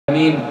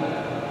آمين.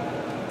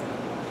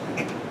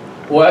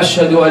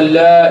 وأشهد أن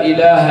لا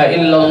إله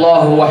إلا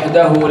الله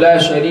وحده لا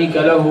شريك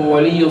له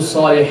ولي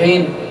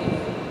الصالحين.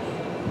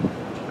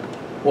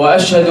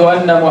 وأشهد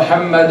أن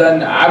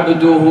محمدًا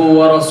عبده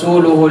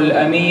ورسوله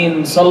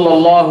الأمين صلى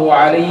الله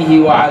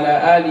عليه وعلى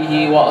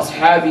آله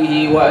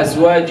وأصحابه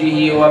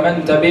وأزواجه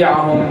ومن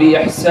تبعهم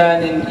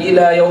بإحسان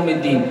إلى يوم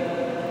الدين.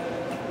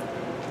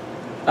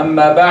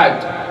 أما بعد،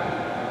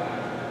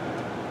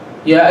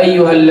 يا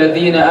أيها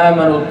الذين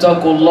آمنوا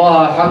اتقوا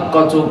الله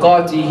حق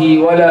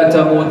تقاته ولا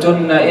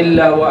تموتن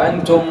إلا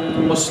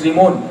وأنتم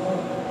مسلمون.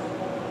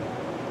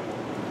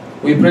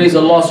 We praise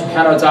Allah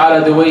subhanahu wa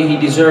ta'ala the way He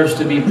deserves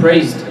to be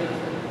praised.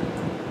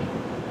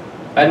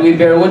 And we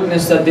bear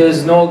witness that there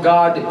is no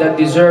God that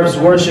deserves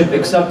worship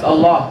except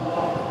Allah.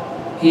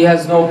 He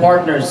has no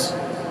partners.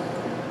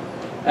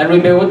 And we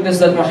bear witness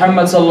that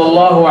Muhammad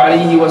sallallahu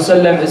alayhi wa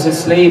sallam is His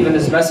slave and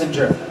His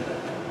messenger.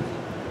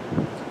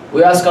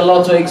 We ask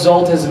Allah to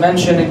exalt His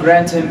mention and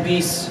grant Him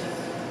peace.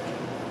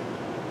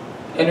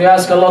 And we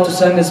ask Allah to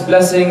send His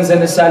blessings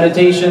and His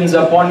salutations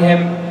upon Him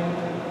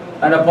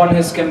and upon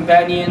His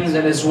companions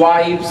and His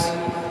wives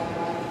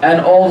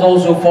and all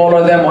those who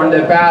follow them on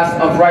the path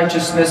of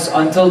righteousness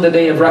until the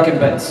day of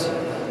recompense.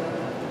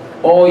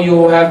 O you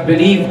who have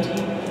believed,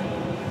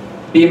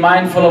 be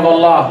mindful of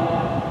Allah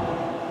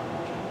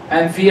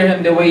and fear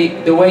Him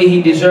the way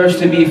He deserves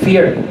to be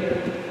feared,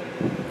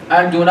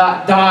 and do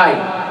not die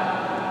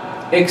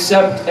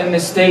except in the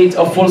state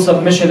of full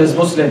submission as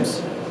Muslims.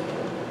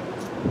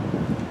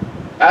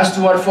 As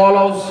to what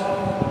follows,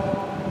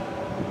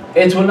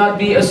 it will not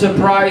be a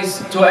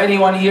surprise to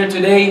anyone here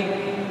today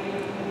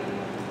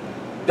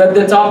that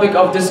the topic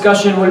of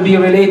discussion will be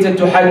related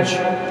to Hajj.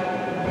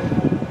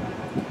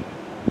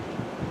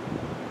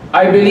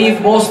 I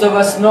believe most of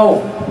us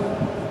know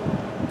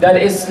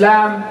that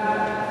Islam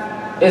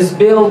is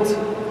built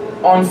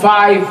on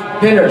 5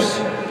 pillars.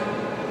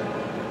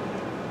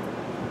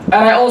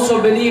 And I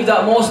also believe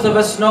that most of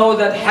us know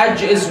that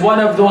Hajj is one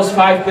of those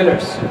 5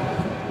 pillars.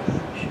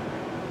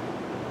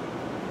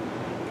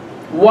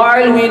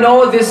 While we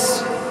know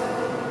this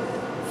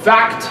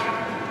fact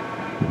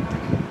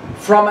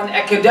from an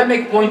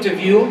academic point of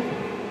view,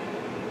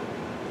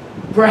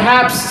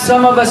 perhaps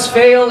some of us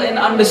fail in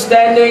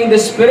understanding the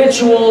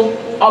spiritual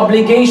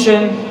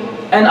obligation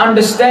and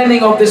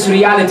understanding of this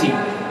reality.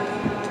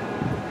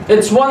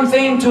 It's one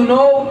thing to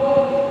know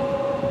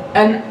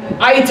an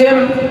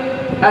item,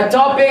 a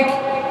topic,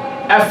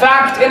 a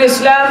fact in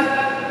Islam.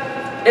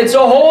 It's a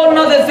whole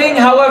nother thing,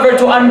 however,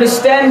 to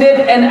understand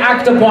it and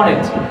act upon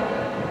it.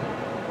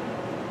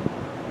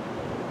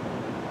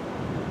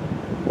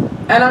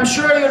 And I'm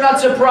sure you're not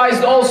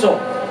surprised also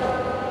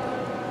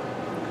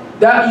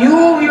that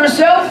you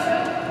yourself,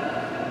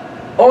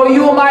 or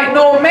you might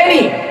know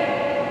many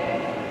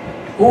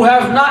who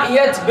have not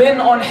yet been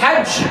on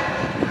Hajj,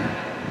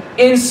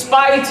 in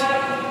spite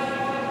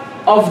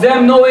of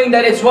them knowing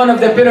that it's one of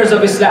the pillars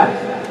of Islam.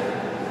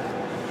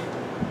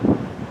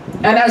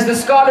 And as the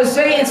scholars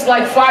say, it's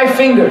like 5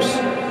 fingers.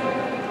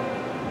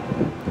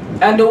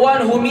 And the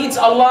one who meets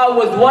Allah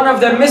with one of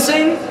them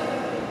missing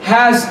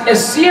has a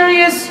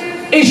serious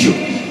issue.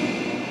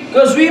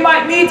 Because we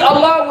might meet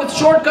Allah with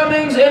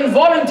shortcomings in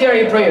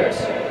voluntary prayers,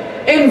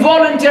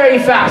 involuntary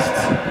fasts,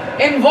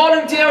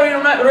 involuntary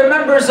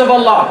remembrance of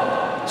Allah.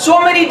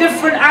 So many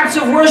different acts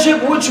of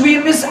worship which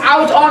we miss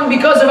out on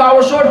because of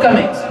our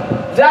shortcomings.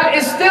 That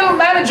is still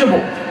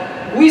manageable.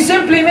 We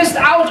simply missed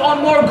out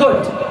on more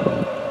good.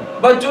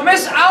 But to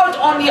miss out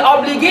on the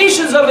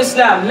obligations of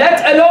Islam, let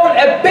alone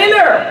a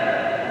pillar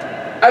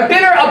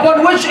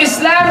upon which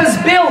Islam is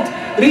built,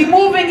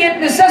 removing it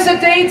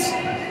necessitates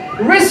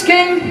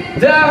risking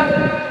the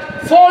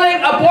falling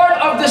apart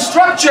of the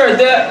structure,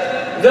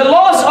 the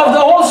loss of the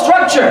whole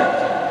structure.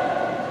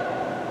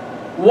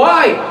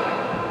 Why?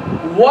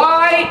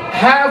 Why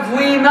have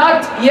we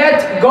not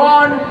yet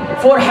gone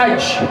for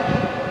Hajj?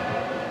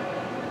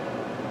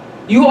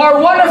 You are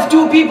one of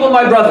 2 people,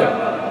 my brother.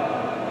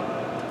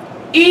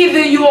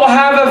 Either you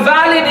have a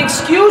valid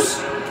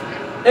excuse,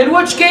 in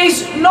which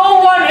case no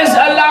one is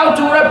allowed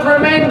to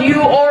reprimand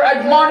you or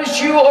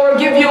admonish you or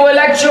give you a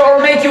lecture or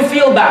make you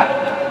feel bad.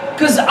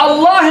 Because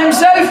Allah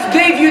Himself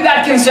gave you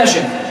that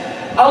concession.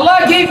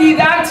 Allah gave you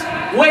that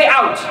way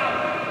out.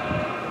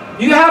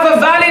 You have a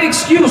valid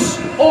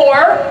excuse,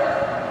 or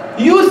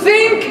you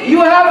think you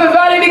have a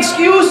valid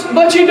excuse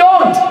but you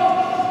don't.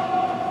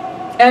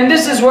 And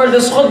this is where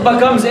this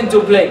khutbah comes into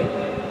play.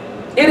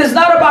 It is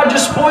not about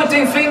just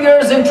pointing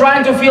fingers and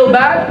trying to feel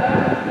bad.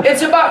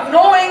 It's about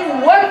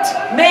knowing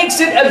what makes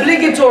it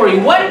obligatory.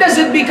 When does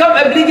it become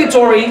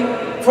obligatory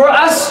for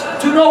us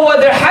to know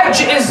whether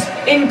Hajj is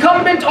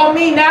incumbent on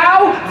me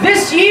now,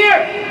 this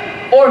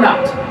year, or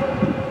not?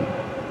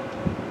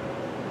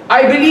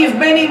 I believe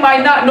many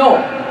might not know,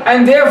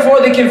 and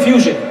therefore the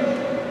confusion.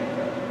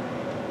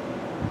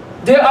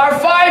 There are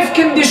 5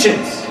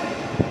 conditions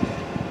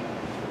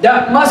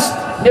that must,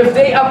 if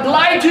they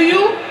apply to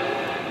you,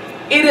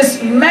 it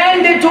is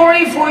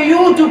mandatory for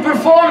you to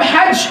perform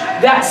Hajj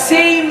that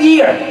same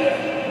year.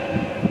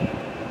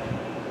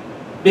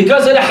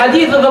 Because in the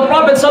hadith of the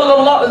Prophet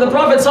sallallahu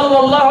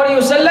alaihi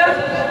wasallam,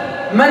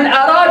 "Man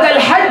arada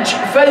al-hajj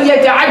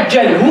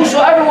falyata'ajjal."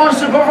 Whosoever wants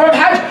to perform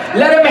hajj,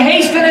 let him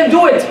hasten and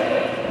do it,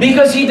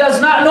 because he does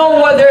not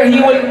know whether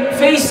he will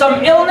face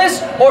some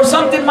illness or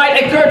something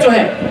might occur to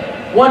him.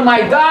 One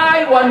might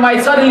die, one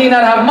might suddenly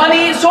not have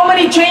money, so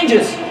many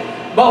changes.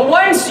 But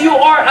once you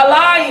are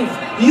alive,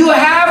 you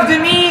have the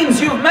means,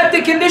 you've met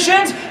the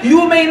conditions,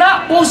 you may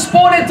not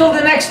postpone it till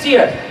the next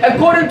year,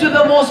 according to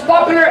the most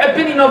popular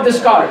opinion of the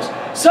scholars.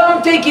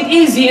 Some take it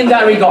easy in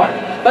that regard,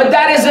 but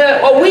that is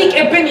a weak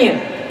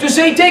opinion to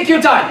say take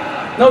your time.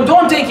 No,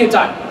 don't take your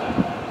time.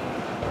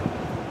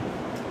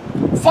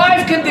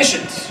 5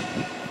 conditions.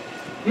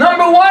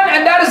 Number 1,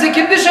 and that is a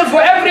condition for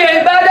every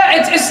ibadah,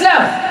 it's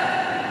Islam.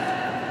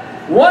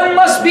 One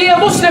must be a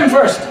Muslim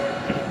first.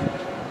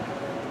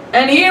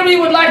 And here we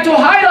would like to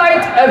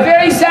highlight a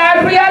very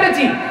sad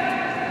reality,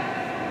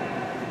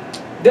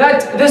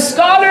 that the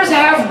scholars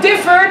have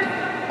differed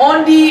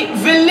on the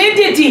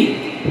validity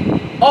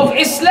of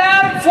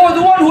Islam for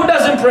the one who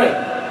doesn't pray.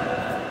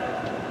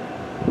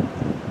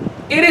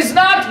 It is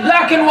not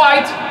black and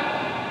white.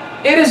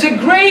 It is a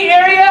gray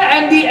area,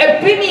 and the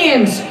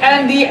opinions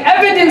and the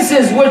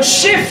evidences which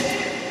shift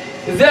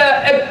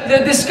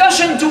the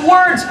discussion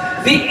towards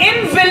the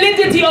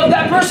invalidity of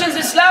that person's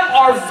Islam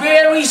are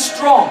very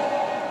strong.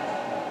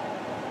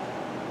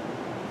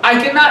 I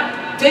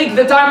cannot take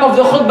the time of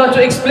the khutbah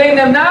to explain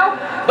them now,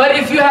 but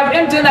if you have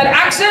internet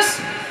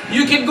access,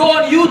 you can go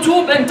on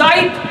YouTube and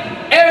type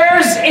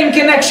 "errors in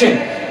connection"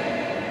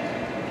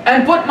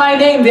 and put my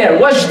name there,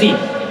 Wajdi.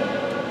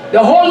 The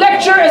whole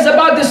lecture is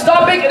about this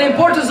topic and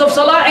importance of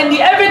salah and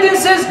the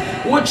evidences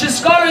which a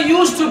scholar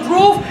used to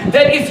prove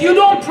that if you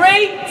don't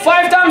pray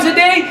 5 times a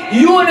day,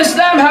 you and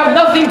Islam have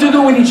nothing to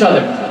do with each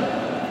other.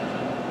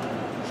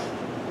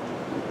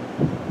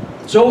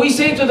 So we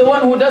say to the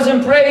one who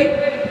doesn't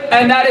pray,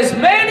 and that is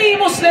many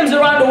Muslims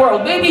around the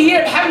world, maybe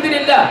here,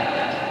 alhamdulillah,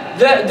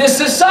 the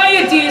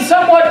society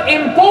somewhat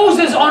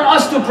imposes on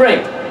us to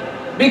pray.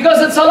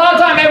 Because at salah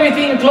time,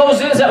 everything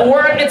closes at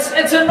work.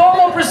 It's a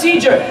normal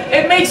procedure.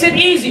 It makes it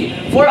easy.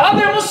 For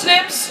other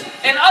Muslims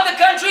in other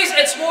countries,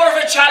 it's more of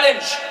a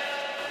challenge.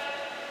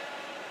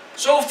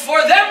 So for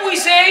them we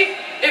say,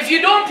 if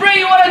you don't pray,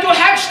 you want to do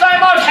Hajj,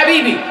 time out,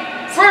 Habibi.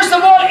 First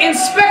of all,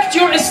 inspect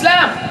your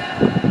Islam.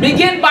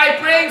 Begin by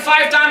praying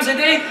 5 times a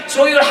day,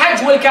 so your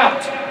Hajj will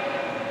count.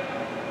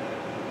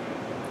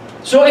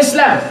 So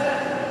Islam.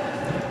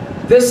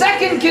 The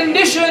second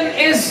condition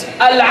is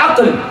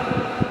al-aql,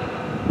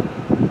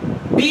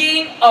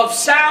 being of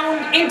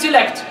sound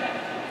intellect,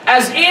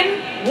 as in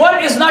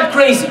one is not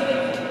crazy.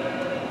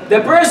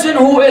 The person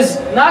who is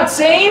not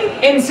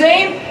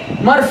insane,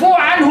 marfu'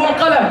 anhu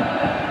al-qalam.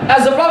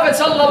 As the Prophet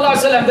sallallahu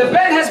alaihi wasallam, the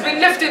pen has been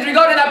lifted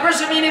regarding that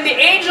person, meaning the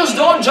angels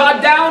don't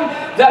jot down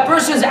that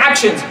person's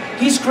actions.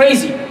 He's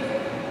crazy.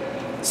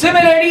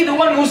 Similarly, the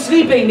one who's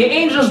sleeping, the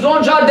angels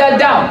don't jot that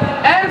down.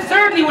 And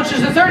thirdly, which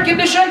is the third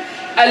condition,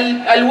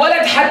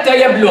 al-walad hatta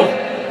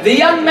yablugh, the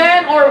young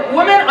man or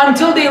woman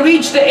until they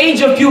reach the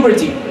age of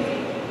puberty.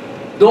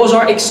 Those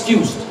are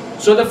excused.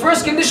 So the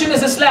first condition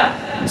is Islam.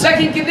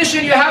 Second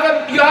condition, you have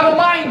a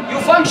mind, you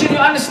function, you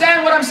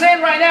understand what I'm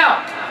saying right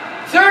now.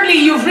 Thirdly,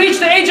 you've reached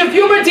the age of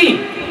puberty.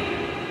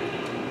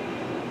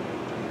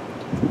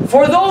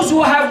 For those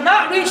who have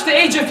not reached the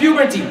age of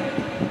puberty,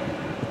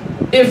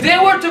 if they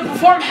were to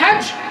perform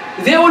Hajj,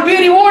 they will be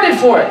rewarded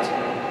for it.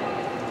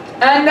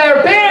 And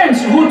their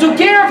parents who took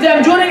care of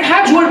them during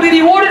Hajj will be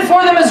rewarded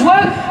for them as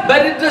well,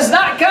 but it does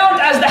not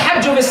count as the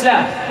Hajj of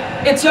Islam.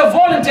 It's a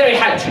voluntary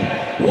Hajj.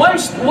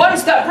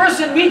 Once that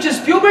person reaches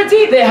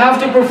puberty, they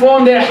have to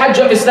perform their Hajj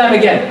of Islam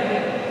again.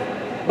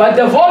 But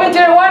the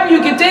voluntary one,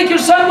 you can take your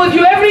son with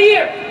you every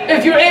year,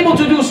 if you're able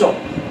to do so.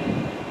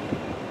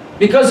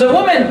 Because a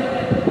woman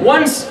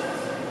once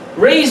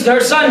raised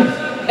her son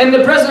in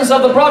the presence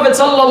of the Prophet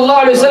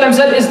sallallahu alaihi wasallam,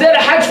 said, "Is there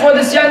a Hajj for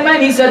this young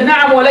man?" He said,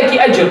 "Na'am wa laki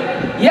ajr."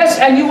 Yes,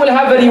 and you will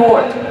have a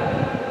reward.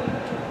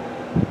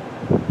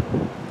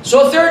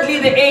 So thirdly,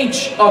 the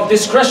age of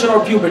discretion or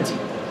puberty.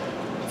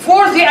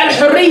 Fourthly,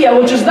 al-hurriya,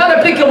 which is not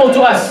applicable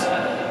to us.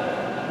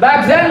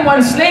 Back then,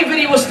 when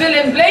slavery was still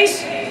in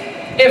place,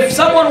 if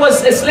someone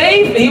was a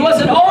slave, he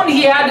wasn't owned,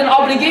 he had an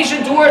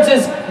obligation towards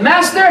his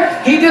master,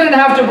 he didn't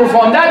have to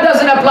perform. That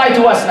doesn't apply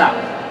to us now.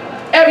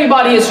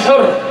 Everybody is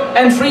hur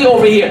and free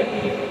over here.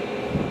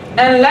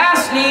 And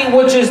lastly,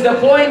 which is the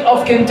point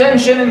of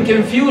contention and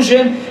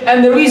confusion,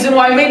 and the reason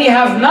why many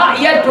have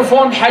not yet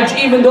performed Hajj,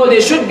 even though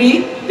they should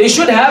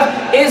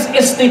have, is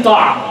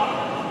istita'a.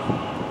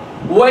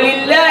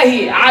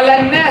 وَلِلَّهِ عَلَى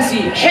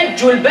النَّاسِ حِجُّ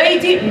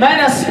الْبَيْتِ مَنِ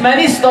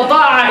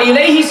اسْتَطَاعَ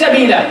إِلَيْهِ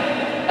سَبِيلًا.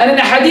 And in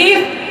the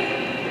hadith,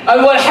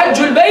 وَالْحَجُّ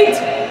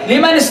الْبَيْتِ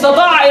لِمَنِ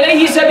اسْتَطَاعَ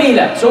إِلَيْهِ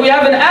سَبِيلًا. So we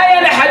have an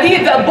ayah and a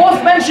hadith that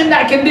both mention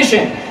that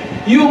condition.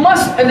 You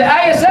must, and the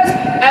ayah says,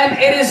 and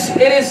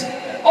it is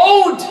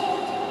owed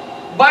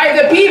by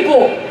the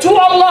people to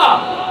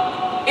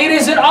Allah. It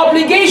is an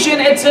obligation,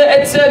 it's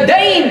a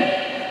dain,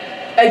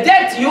 a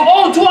debt you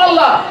owe to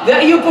Allah,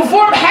 that you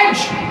perform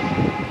Hajj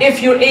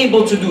if you're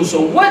able to do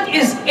so. What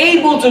is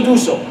able to do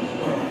so?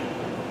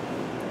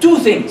 two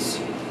things.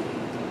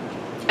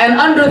 And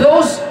under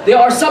those, there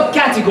are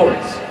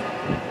subcategories.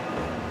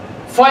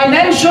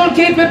 Financial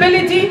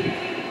capability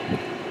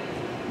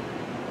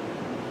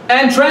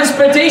and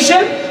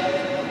transportation,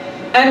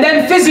 and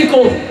then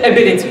physical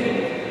ability.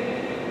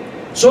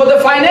 So the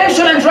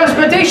financial and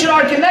transportation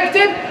are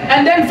connected,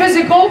 and then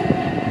physical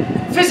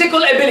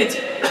ability.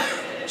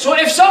 So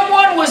if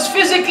someone was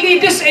physically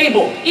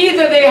disabled,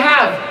 either they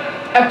have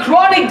a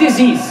chronic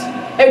disease,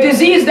 a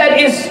disease that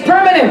is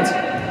permanent,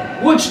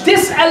 which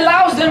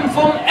disallows them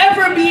from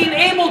ever being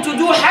able to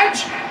do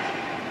Hajj,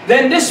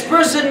 then this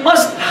person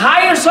must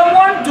hire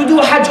someone to do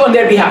Hajj on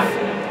their behalf.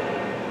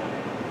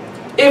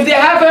 If they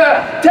have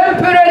a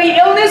temporary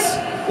illness,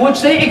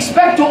 which they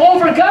expect to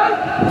overcome,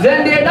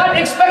 then they're not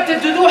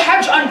expected to do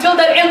Hajj until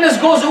that illness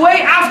goes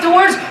away.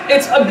 Afterwards,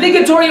 it's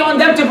obligatory on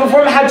them to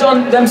perform Hajj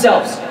on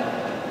themselves.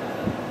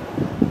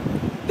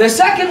 The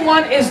second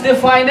one is the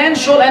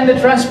financial and the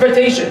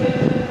transportation.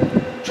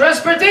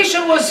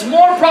 Transportation was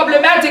more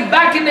problematic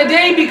back in the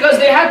day because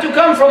they had to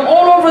come from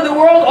all over the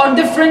world on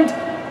different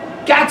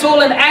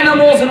cattle and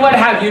animals and what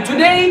have you.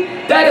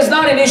 Today, that is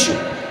not an issue.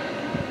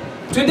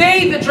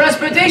 Today, the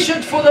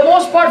transportation for the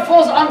most part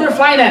falls under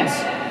finance.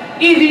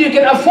 Either you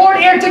can afford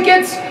air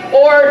tickets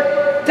or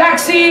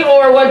taxi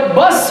or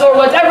bus or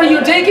whatever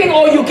you're taking,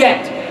 or you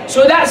can't.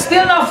 So that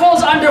still now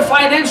falls under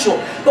financial.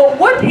 But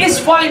what is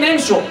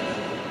financial?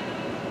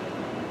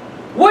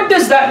 What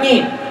does that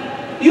mean?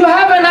 You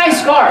have a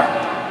nice car.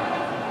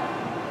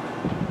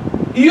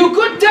 You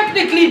could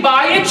technically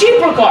buy a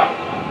cheaper car.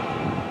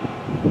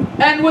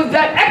 And with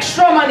that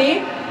extra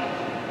money,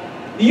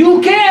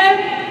 you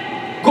can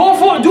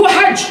do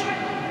Hajj.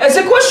 It's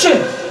a question.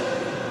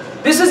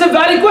 This is a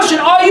valid question.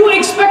 Are you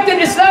expected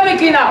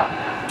Islamically now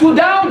to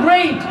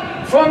downgrade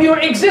from your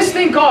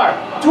existing car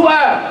to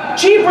a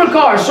cheaper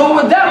car, so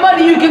with that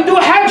money you can do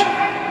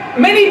Hajj?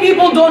 Many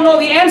people don't know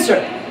the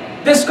answer.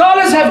 The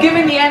scholars have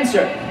given the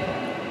answer.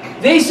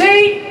 They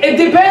say it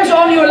depends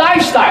on your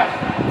lifestyle.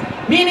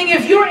 Meaning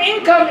if your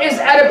income is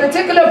at a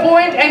particular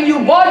point and you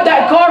bought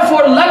that car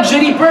for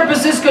luxury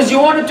purposes because you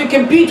wanted to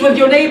compete with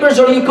your neighbors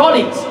or your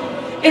colleagues,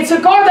 it's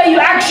a car that you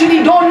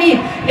actually don't need.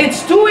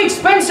 It's too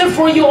expensive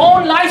for your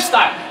own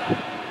lifestyle.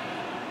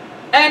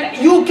 And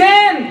you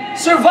can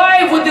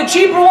survive with the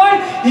cheaper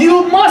one.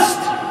 You must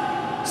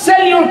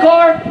sell your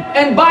car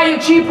and buy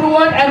a cheaper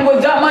one, and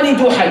with that money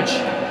do Hajj.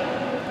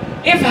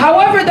 If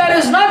however that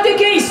is not the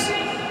case,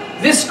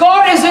 this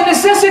car is a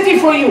necessity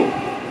for you.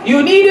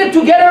 You need it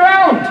to get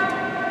around,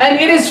 and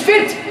it is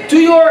fit to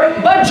your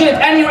budget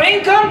and your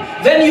income,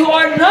 then you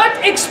are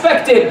not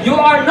expected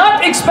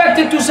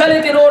to sell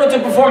it in order to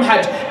perform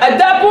Hajj. At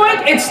that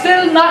point, it's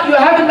still not, you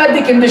haven't met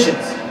the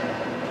conditions.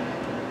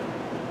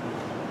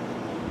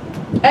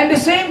 And the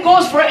same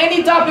goes for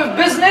any type of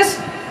business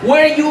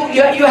where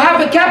you have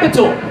a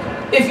capital.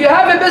 If you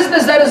have a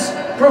business that is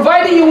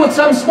providing you with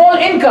some small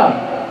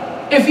income,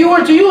 if you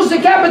were to use the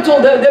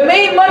capital, the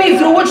main money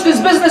through which this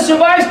business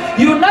survives,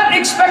 you're not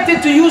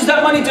expected to use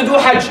that money to do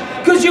Hajj,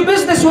 because your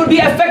business will be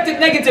affected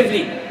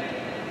negatively.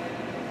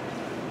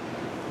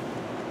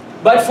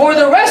 But for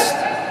the rest,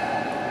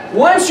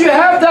 once you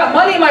have that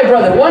money, my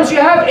brother, once you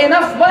have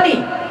enough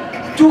money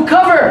to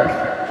cover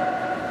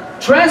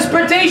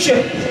transportation,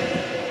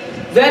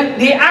 then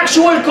the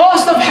actual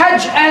cost of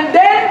Hajj, and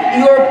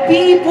then your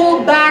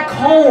people back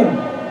home,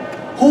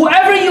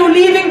 whoever you're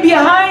leaving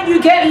behind, you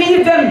can't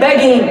leave them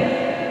begging.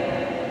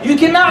 You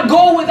cannot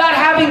go without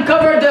having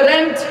covered the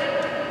rent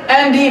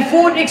and the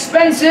food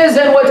expenses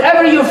and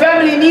whatever your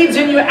family needs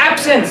in your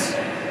absence.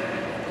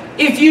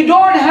 If you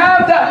don't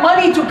have that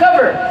money to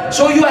cover,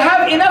 so you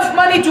have enough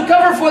money to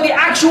cover for the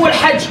actual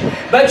Hajj,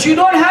 but you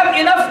don't have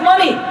enough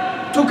money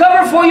to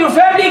cover for your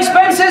family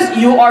expenses,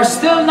 you are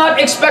still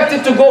not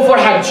expected to go for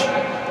Hajj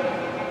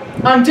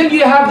until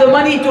you have the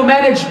money to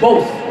manage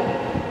both.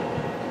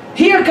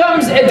 Here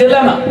comes a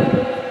dilemma.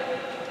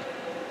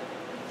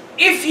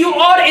 If you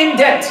are in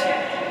debt,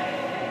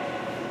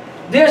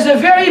 there's a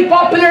very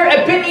popular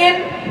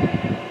opinion,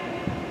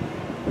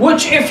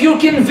 which if you're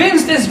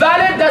convinced is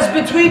valid, that's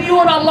between you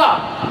and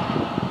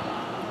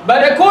Allah.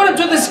 But according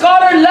to the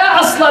scholar,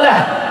 la asla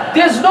lah,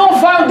 there's no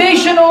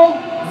foundational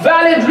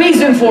valid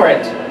reason for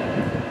it.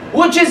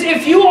 Which is,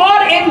 if you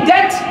are in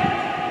debt,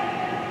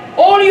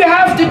 all you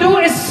have to do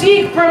is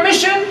seek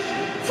permission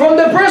from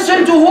the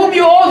person to whom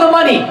you owe the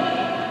money.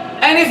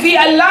 And if he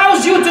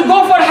allows you to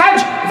go for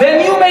Hajj,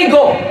 then you may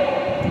go.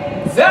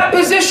 That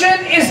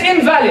position is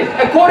invalid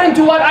according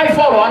to what I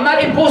follow. I'm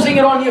not imposing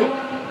it on you.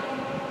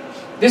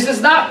 This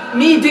is not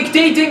me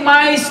dictating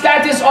my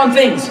status on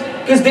things,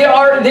 because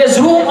there's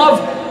room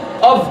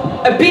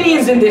of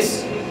opinions in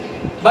this.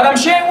 But I'm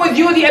sharing with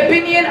you the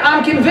opinion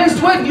I'm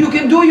convinced with. You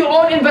can do your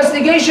own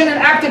investigation and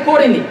act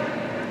accordingly.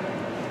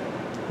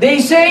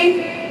 They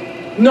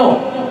say,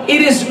 no,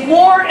 it is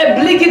more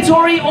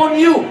obligatory on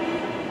you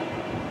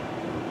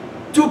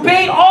to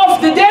pay off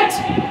the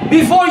debt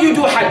before you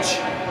do Hajj.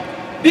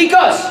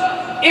 Because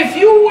if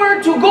you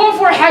were to go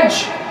for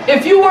Hajj,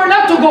 if you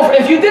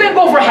didn't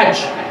go for Hajj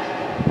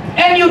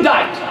and you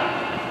died,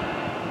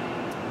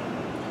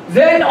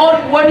 then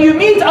when you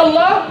meet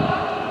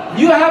Allah,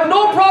 you have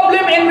no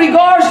problem in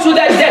regards to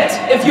that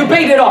debt if you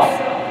paid it off.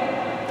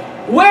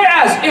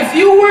 Whereas if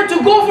you were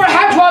to go for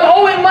Hajj while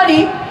owing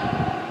money,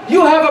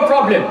 you have a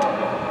problem.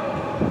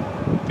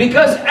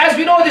 Because as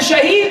we know, the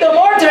shaheed, the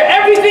martyr,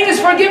 everything is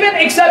forgiven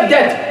except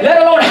debt,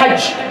 let alone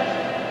Hajj.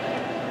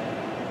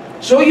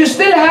 So you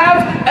still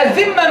have a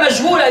dhimma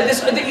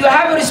majhula, you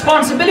have a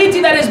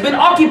responsibility that has been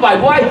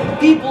occupied. Why?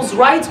 People's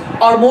rights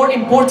are more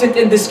important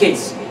in this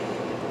case.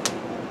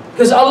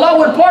 Because Allah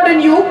will pardon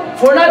you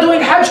for not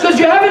doing Hajj because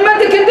you haven't met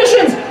the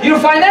conditions. You're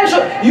financial,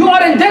 you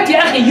are in debt,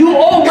 ya akhi, you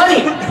owe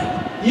money.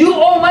 You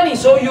owe money,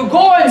 so you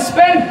go and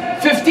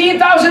spend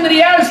 15,000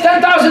 riyals,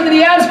 10,000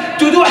 riyals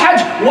to do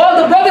Hajj while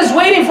the brother's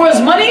waiting for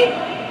his money,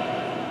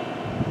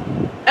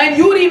 and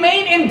you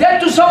remain in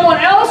debt to someone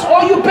else,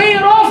 or you pay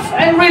it off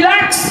and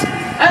relax,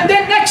 and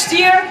then next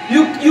year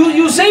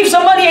you save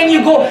some money and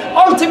you go.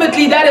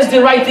 Ultimately, that is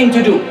the right thing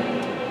to do.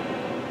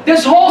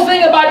 This whole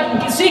thing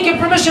about seeking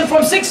permission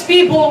from 6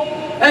 people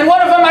and one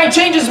of them might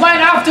change his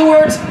mind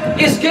afterwards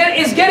is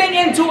getting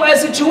into a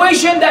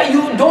situation that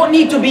you don't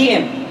need to be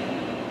in.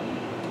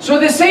 So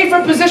the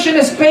safer position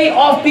is pay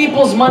off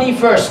people's money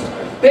first.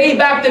 Pay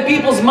back the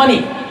people's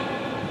money.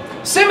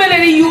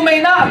 Similarly, you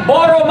may not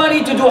borrow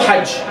money to do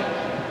Hajj,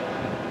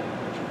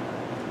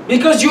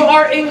 because you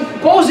are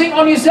imposing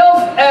on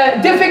yourself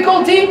a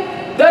difficulty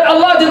that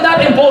Allah did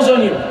not impose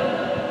on you.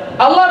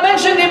 Allah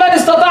mentioned لِمَنِ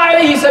اسْتَطَاعَ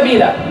عَلَيْهِ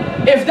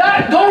سَبِيلًا. If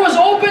that door was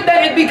open,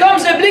 then it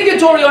becomes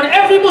obligatory on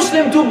every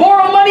Muslim to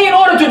borrow money in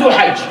order to do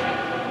Hajj.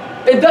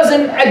 It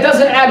doesn't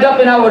add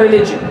up in our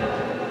religion.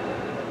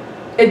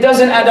 It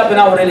doesn't add up in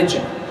our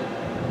religion.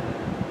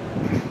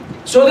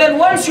 So then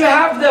once you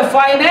have the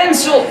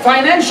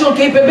financial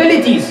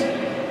capabilities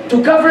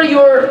to cover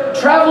your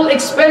travel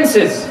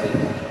expenses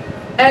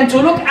and to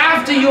look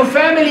after your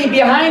family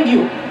behind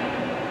you,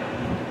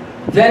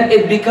 then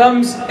it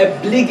becomes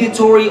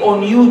obligatory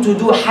on you to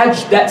do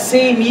Hajj that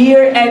same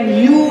year,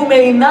 and you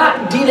may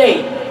not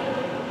delay.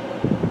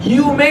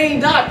 You may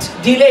not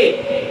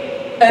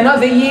delay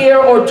another year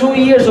or 2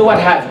 years or what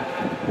have you.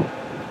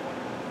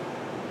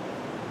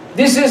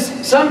 This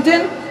is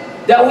something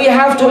that we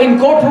have to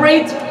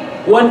incorporate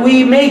when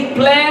we make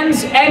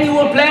plans,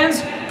 annual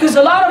plans, because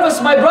a lot of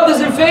us, my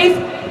brothers in faith,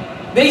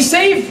 they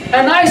save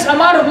a nice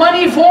amount of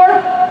money for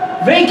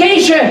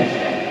vacation.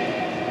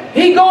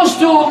 He goes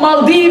to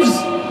Maldives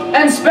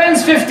and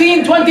spends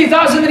 15,000,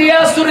 20,000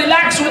 riyals to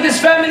relax with his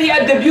family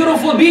at the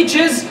beautiful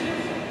beaches.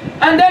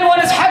 And then when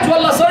it's Hajj,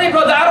 wallah, sorry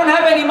brother, I don't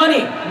have any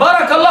money.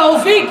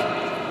 Barakallahu feek.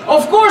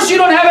 Of course you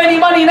don't have any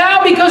money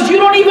now because you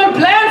don't even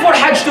plan for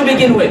Hajj to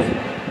begin with.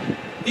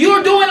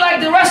 You're doing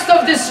like the rest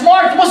of the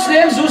smart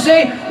Muslims who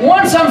say,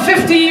 once I'm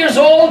 50 years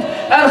old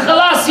and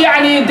khalas,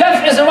 yani,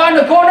 death is around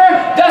the corner,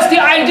 that's the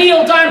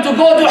ideal time to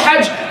go to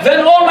Hajj,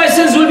 then all my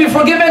sins will be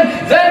forgiven,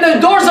 then the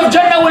doors of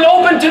Jannah will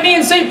open to me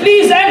and say,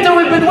 please enter,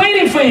 we've been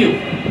waiting for you.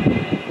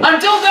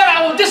 Until then,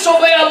 I will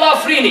disobey Allah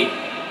freely.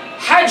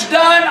 Hajj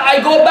done,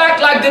 I go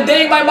back like the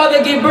day my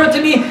mother gave birth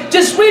to me.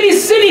 Just really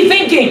silly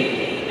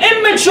thinking,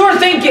 immature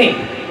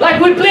thinking. Like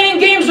we're playing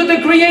games with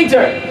the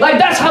Creator. Like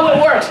that's how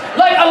it works.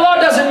 Like Allah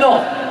doesn't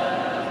know.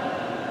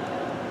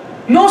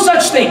 No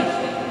such thing.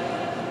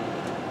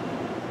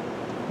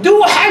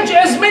 Do Hajj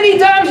as many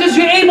times as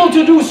you're able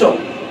to do so,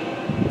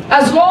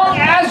 as long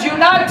as you're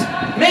not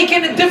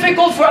making it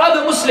difficult for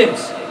other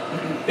Muslims.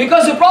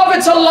 Because the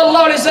Prophet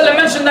ﷺ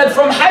mentioned that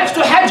from Hajj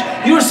to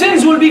Hajj, your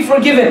sins will be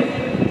forgiven.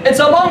 It's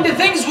among the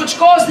things which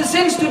cause the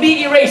sins to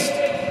be erased.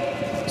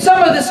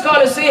 Some of the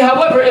scholars say,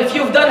 however, if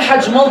you've done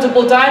Hajj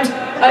multiple times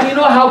and you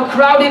know how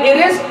crowded it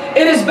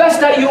is best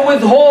that you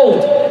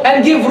withhold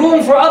and give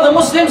room for other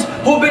Muslims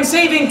who've been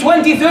saving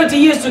 20, 30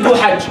 years to do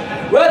Hajj,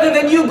 rather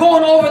than you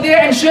going over there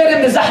and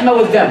sharing the zahmah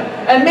with them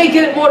and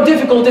making it more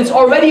difficult. It's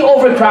already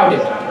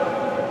overcrowded.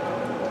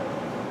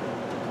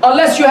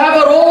 Unless you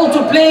have a role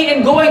to play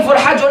in going for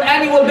Hajj on an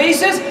annual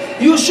basis,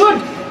 you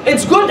should.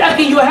 It's good,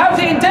 akhi, you have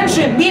the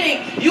intention,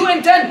 meaning you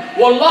intend,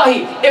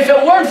 wallahi, if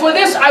it weren't for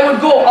this, I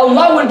would go.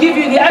 Allah will give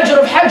you the ajr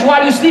of Hajj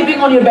while you're sleeping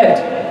on your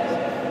bed.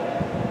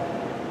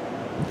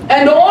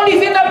 And the only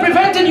thing that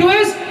prevented you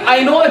is,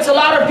 I know it's a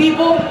lot of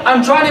people,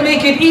 I'm trying to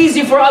make it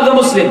easy for other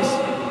Muslims.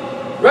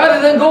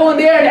 Rather than going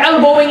there and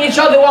elbowing each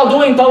other while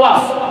doing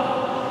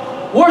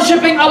tawaf.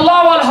 Worshipping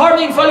Allah while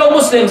harming fellow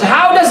Muslims.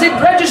 How does it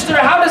register?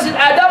 How does it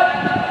add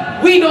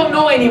up? We don't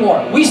know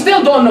anymore. We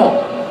still don't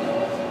know.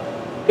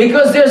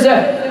 Because there's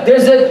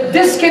a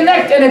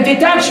disconnect and a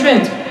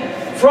detachment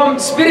from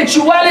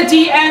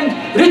spirituality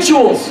and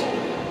rituals.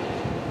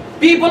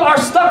 People are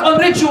stuck on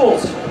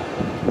rituals.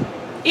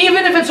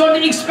 Even if it's on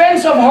the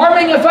expense of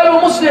harming a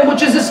fellow Muslim,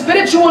 which is a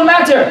spiritual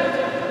matter.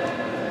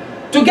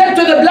 To get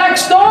to the black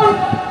stone,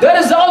 that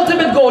is the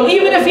ultimate goal.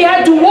 Even if he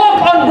had to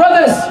walk on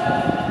brothers,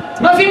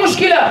 ma fi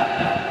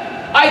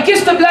mushkila. I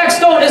kissed the black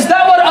stone. Is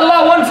that what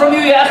Allah wants from you,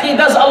 ya akhi?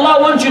 Does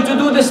Allah want you to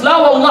do this?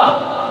 La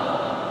wallah.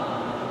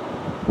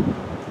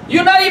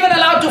 You're not even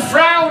allowed to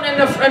frown in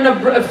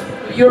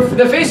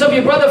the face of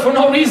your brother for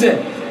no reason.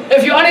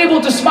 If you're unable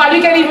to smile,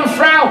 you can't even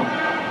frown.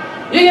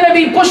 You're going to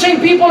be pushing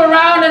people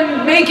around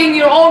and making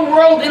your own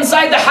world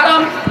inside the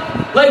haram,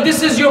 like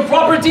this is your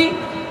property.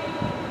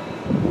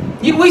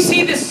 We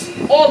see this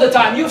all the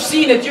time. You've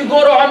seen it. You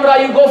go to Umrah,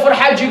 you go for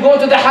Hajj, you go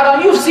to the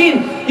haram. You've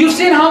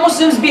seen how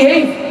Muslims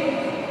behave.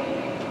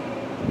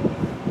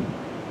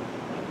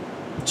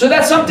 So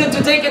that's something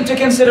to take into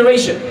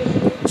consideration.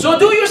 So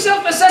do your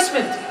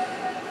self-assessment.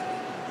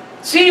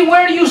 See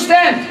where you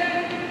stand.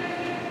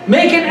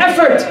 Make an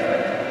effort.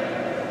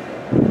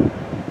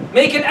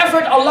 Make an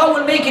effort, Allah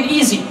will make it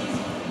easy.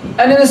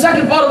 And in the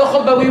second part of the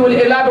khutbah, we will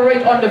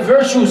elaborate on the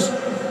virtues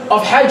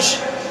of Hajj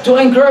to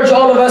encourage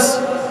all of us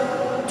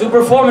to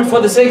perform it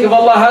for the sake of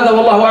Allah. هذا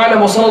والله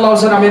أعلم وصلى الله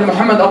وسلم على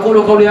محمد.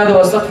 أقول قولي هذا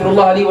وأستغفر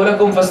الله لي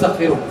ولكم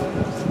فاستغفروه.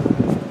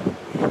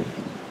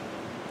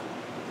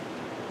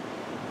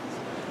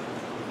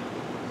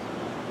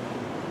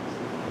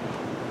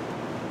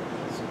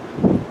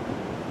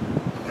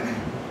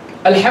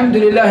 الحمد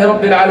لله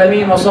رب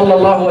العالمين وصلى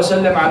الله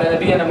وسلم على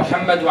نبينا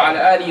محمد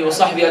وعلى آله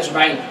وصحبه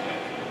أجمعين.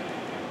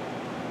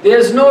 There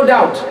is no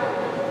doubt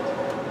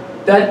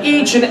that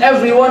each and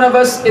every one of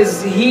us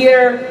is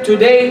here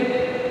today.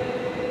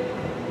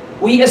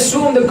 We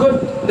assume the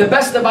good, the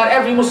best about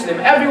every Muslim.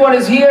 Everyone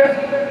is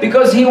here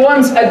because he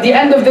wants at the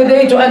end of the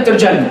day to enter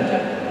Jannah.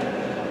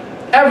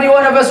 Every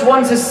one of us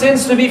wants his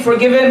sins to be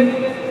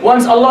forgiven,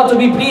 wants Allah to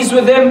be pleased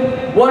with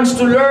him, wants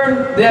to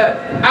learn the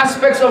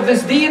aspects of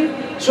this deen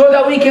so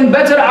that we can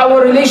better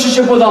our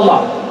relationship with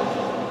Allah.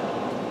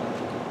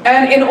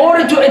 And in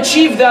order to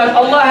achieve that,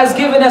 Allah has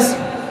given us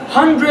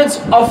hundreds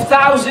of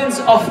thousands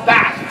of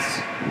paths.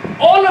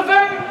 All of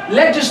them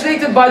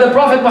legislated by the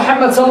Prophet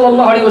Muhammad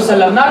sallallahu alaihi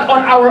wasallam, not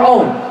on our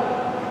own.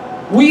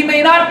 We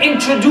may not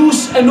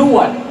introduce a new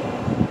one,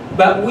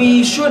 but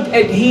we should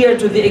adhere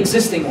to the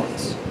existing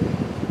ones.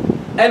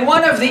 And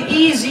one of the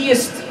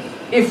easiest,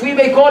 if we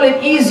may call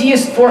it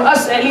easiest for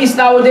us at least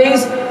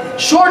nowadays,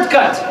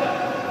 shortcut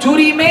to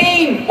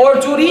remain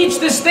or to reach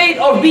the state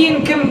of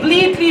being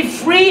completely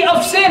free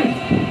of sin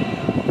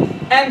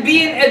and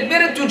being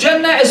admitted to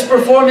Jannah is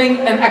performing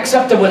an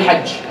acceptable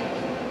Hajj.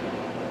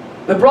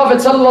 The Prophet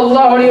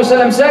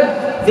ﷺ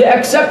said, the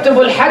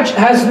acceptable Hajj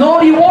has no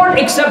reward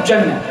except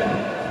Jannah.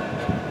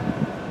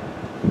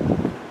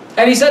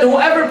 And he said,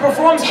 whoever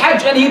performs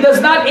Hajj and he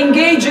does not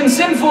engage in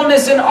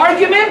sinfulness and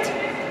argument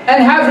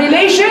and have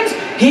relations,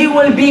 he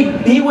will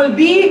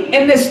be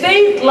in the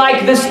state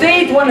like the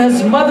state when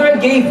his mother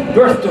gave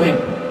birth to him.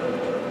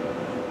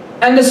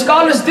 And the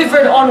scholars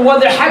differed on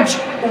whether Hajj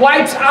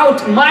wipes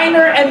out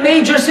minor and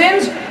major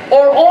sins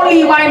or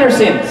only minor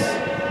sins.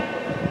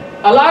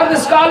 A lot of the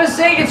scholars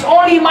say it's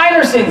only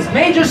minor sins.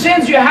 Major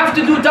sins, you have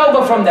to do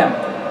tawbah from them.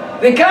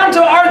 The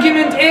counter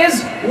argument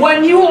is,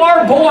 when you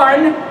are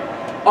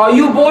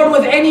you born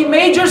with any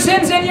major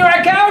sins in your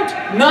account?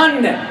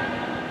 None.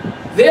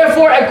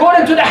 Therefore,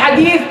 according to the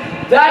hadith,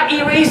 that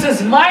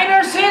erases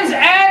minor sins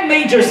and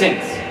major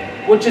sins,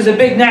 which is a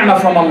big ni'mah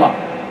from Allah.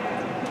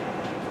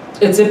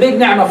 It's a big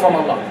ni'mah from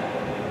Allah.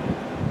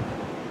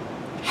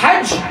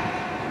 Hajj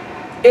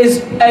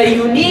is a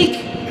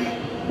unique,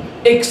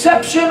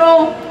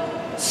 exceptional,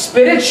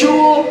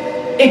 spiritual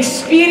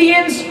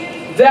experience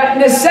that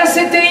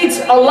necessitates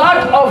a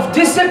lot of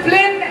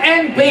discipline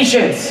and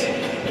patience.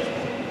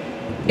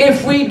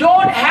 If we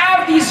don't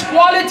have these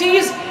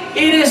qualities,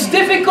 it is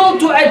difficult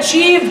to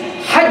achieve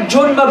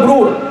Hajjun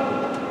Mabrur.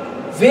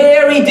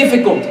 Very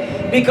difficult,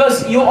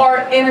 because you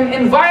are in an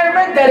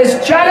environment that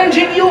is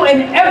challenging you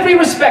in every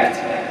respect.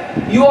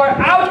 You are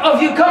out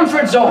of your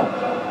comfort zone.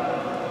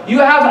 You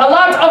have a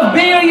lot of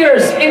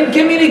barriers in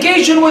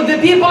communication with the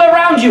people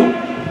around you.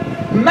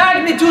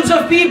 Magnitudes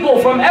of people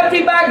from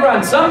every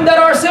background, some that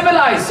are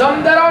civilized,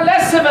 some that are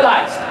less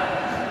civilized,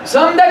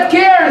 some that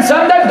care and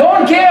some that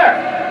don't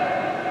care.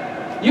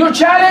 You're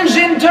challenged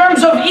in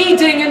terms of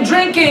eating and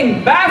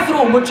drinking.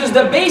 Bathroom, which is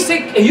the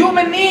basic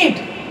human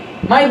need,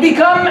 might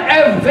become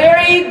a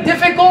very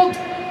difficult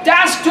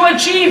task to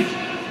achieve.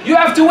 You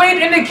have to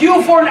wait in the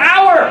queue for an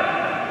hour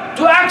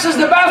to access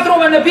the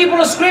bathroom, and the people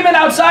are screaming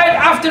outside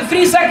after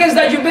 3 seconds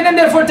that you've been in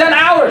there for 10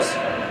 hours.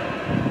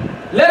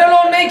 Let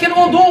alone making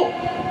wudu,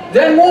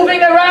 then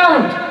moving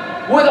around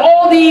with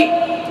all the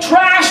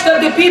trash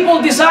that the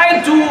people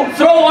decide to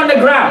throw on the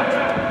ground.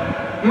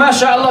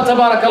 MashaAllah,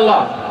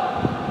 tabarakallah.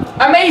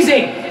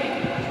 Amazing.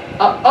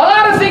 A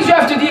lot of things you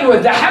have to deal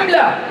with. The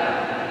hamla.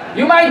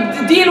 You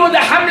might deal with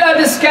the hamla,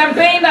 this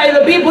campaign,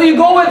 the people you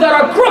go with that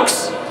are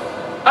crooks.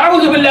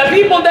 A'udhu billah,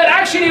 people that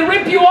actually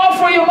rip you off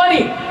for your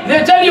money.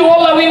 They tell you,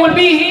 wallah, we will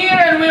be here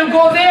and we'll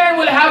go there and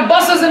we'll have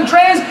buses and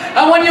trains.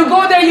 And when you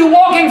go there, you're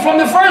walking from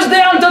the first day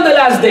until the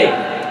last day,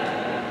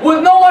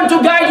 with no one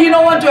to guide you,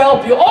 no one to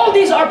help you. All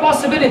these are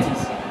possibilities.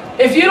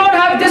 If you don't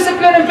have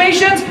discipline and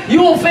patience,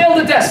 you will fail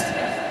the test.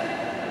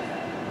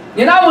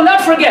 And I will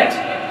not forget.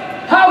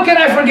 How can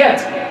I forget?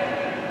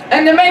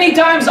 And the many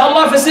times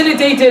Allah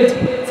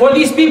facilitated for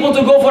these people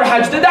to go for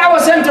Hajj. The Dawah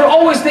Center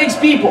always takes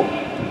people.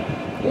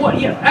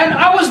 And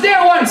I was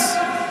there once.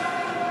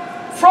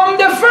 From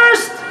the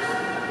first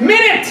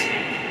minute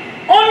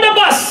on the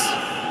bus,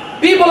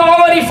 people are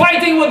already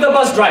fighting with the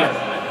bus driver.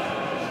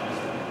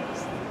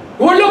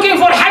 We're looking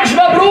for Hajj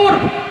Mabrur.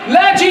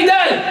 La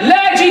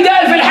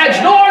jidal fil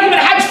Hajj. No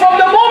argument Hajj. From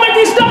the moment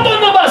he stepped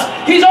on the bus,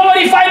 he's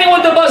already fighting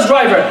with the bus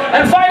driver,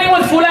 and fighting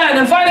with Fulan,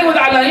 and fighting with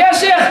Allah. Ya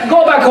Sheikh,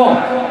 go back home.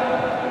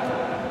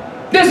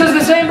 This is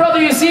the same brother,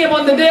 you see him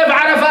on the day of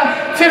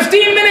Arafah,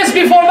 15 minutes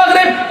before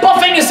Maghrib,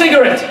 puffing a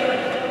cigarette.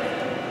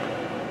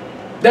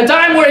 The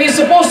time where he's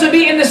supposed to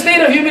be in the state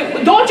of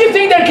humility. Don't you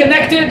think they're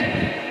connected?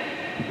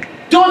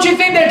 Don't you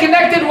think they're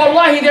connected?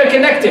 Wallahi, they're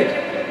connected.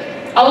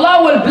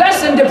 Allah will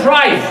bless and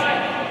deprive.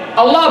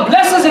 Allah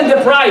blesses and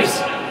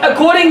deprives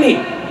accordingly.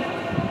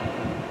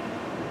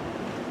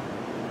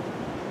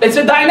 It's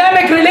a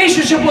dynamic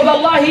relationship with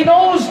Allah. He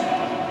knows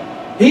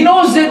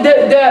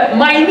the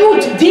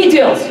minute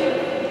details.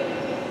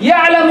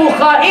 يَعْلَمُ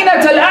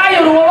خَائِنَةَ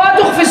الْأَعْيُنِ وَمَا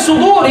تُخْفِي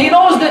الصُّدُورِ. He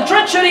knows the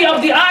treachery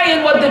of the eye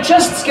and what the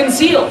chests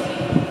conceal.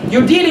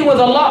 You're dealing with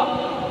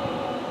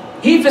Allah.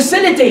 He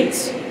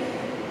facilitates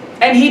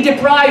and He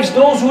deprives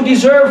those who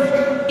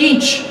deserve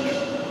each.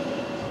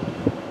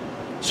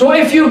 So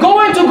if you're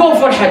going to go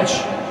for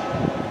Hajj,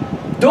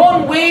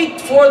 don't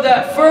wait for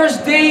the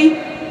first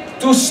day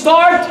to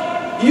start.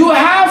 You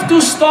have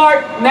to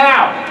start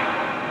now.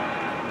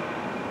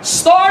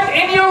 Start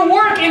in your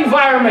work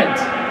environment.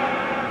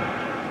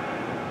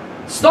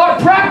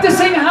 Start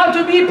practicing how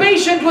to be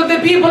patient with the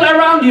people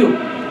around you,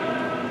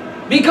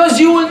 because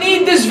you will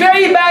need this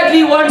very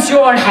badly once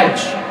you're on Hajj.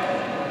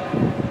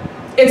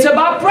 It's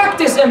about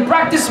practice, and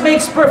practice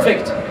makes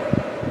perfect.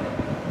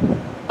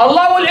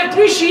 Allah will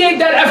appreciate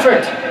that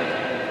effort.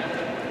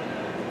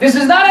 This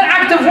is not an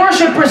act of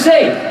worship per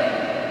se.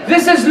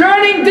 This is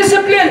learning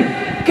discipline,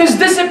 because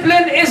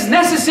discipline is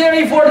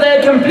necessary for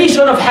the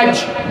completion of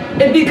Hajj.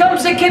 It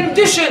becomes a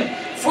condition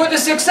for the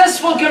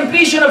successful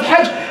completion of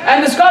Hajj.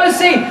 And the scholars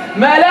say,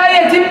 مَا لَا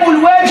يَتِمُّ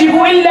الْوَاجِبُ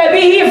إِلَّا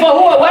بِهِ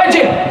فَهُوَ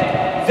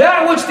وَاجِبٌ.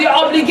 That which the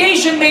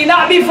obligation may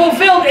not be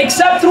fulfilled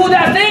except through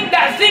that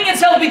thing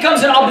itself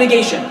becomes an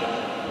obligation.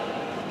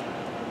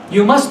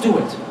 You must do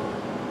it.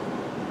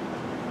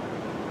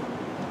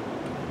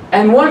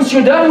 And once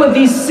you're done with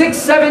these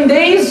 6-7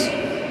 days,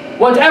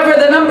 whatever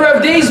the number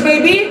of days may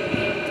be,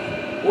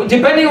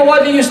 depending on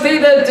whether you stay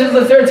there till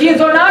the 13th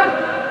or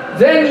not,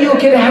 then you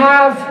can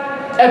have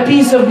a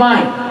peace of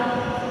mind.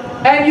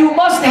 And you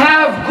must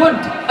have good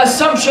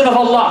assumption of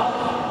Allah.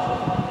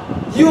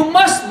 You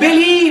must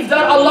believe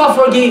that Allah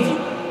forgave you.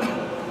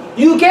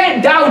 You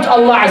can't doubt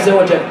Allah Azza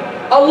wa Jal.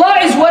 Allah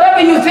is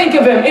whatever you think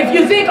of Him. If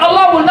you think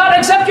Allah will not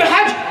accept your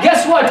Hajj,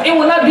 guess what? It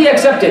will not be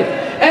accepted.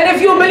 And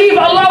if you believe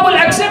Allah will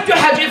accept your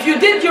Hajj, if you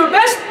did your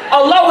best,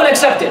 Allah will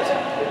accept it.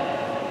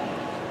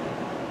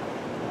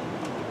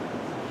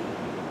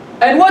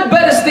 And what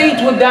better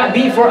state would that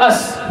be for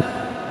us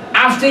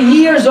after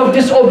years of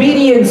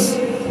disobedience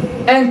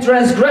and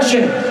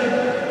transgression,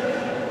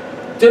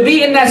 to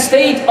be in that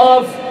state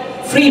of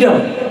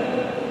freedom.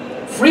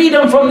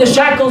 Freedom from the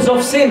shackles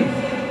of sin,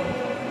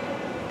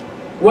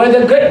 where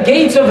the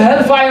gates of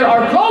hellfire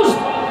are closed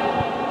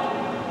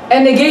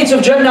and the gates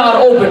of Jannah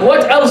are open.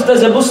 What else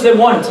does a Muslim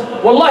want?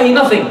 Wallahi,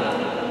 nothing.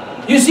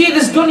 You see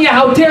this dunya,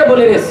 how terrible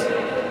it is.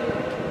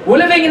 We're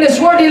living in this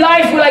worldly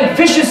life, we're like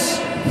vicious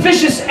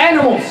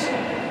animals,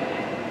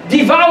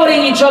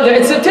 devouring each other.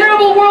 It's a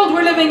terrible world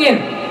we're living in.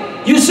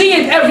 You see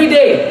it every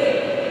day.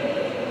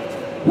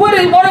 What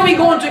are we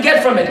going to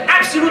get from it?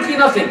 Absolutely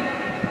nothing.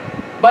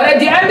 But at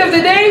the end of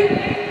the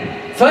day,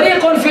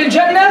 فَرِيقٌ فِي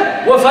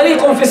الْجَنَّةِ وَفَرِيقٌ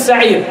فِي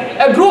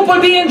السَّعِيرِ. A group will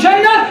be in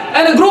Jannah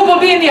and a group will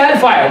be in the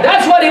hellfire.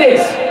 That's what it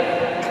is.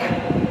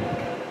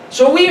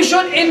 So we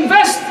should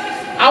invest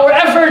our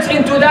efforts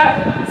into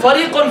that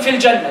فَرِيقٌ فِي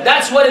الْجَنَّةِ.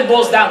 That's what it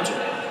boils down to.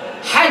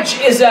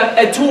 Hajj is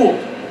a tool.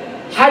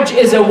 Hajj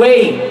is a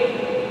way.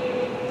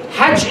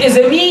 Hajj is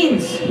a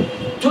means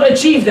to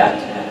achieve that.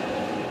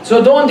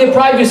 So don't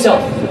deprive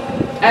yourself.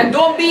 And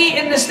don't be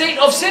in the state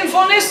of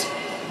sinfulness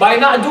by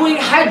not doing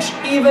Hajj,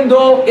 even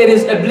though it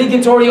is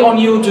obligatory on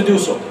you to do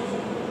so.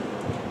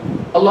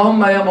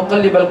 Allahumma ya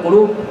muqallib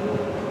al-qulub,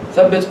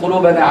 thabbit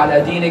qulubana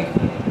ala dinik.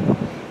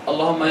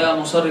 Allahumma ya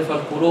musarrif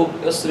al-qulub,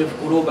 isrif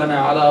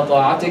qulubana ala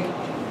ta'atik.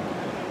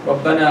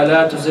 ربنا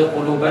لا تزغ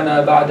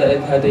قلوبنا بعد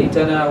إذ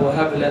هديتنا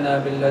وهب لنا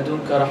من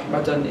لدنك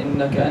رحمة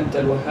إنك أنت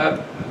الوهاب.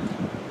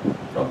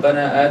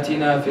 ربنا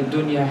آتنا في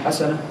الدنيا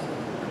حسنة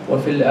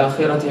وفي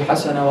الآخرة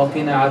حسنة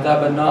وقنا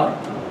عذاب النار.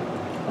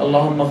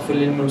 اللهم اغفر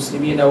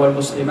للمسلمين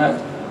والمسلمات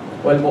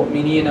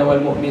والمؤمنين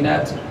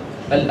والمؤمنات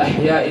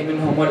الأحياء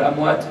منهم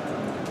والأموات.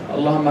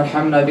 اللهم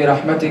ارحمنا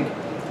برحمتك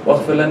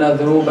واغفر لنا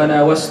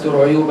ذنوبنا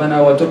واستر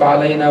عيوبنا وتب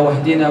علينا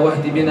واهدنا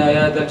واهد بنا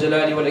يا ذا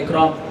الجلال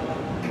والإكرام.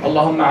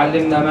 اللهم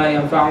علمنا ما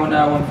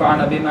ينفعنا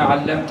وانفعنا بما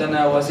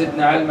علمتنا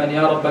وزدنا علما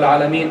يا رب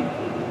العالمين.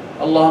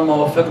 اللهم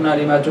وفقنا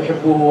لما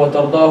تحبه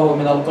وترضاه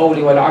من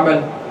القول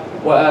والعمل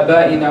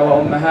وآبائنا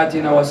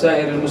وأمهاتنا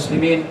وسائر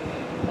المسلمين.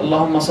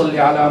 اللهم صل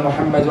على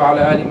محمد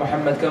وعلى آل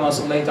محمد كما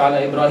صليت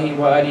على إبراهيم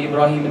وآل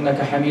إبراهيم إنك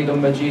حميد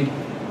مجيد.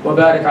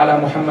 وبارك على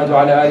محمد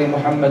وعلى آل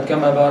محمد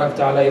كما باركت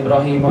على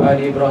إبراهيم وآل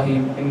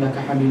إبراهيم إنك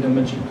حميد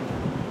مجيد.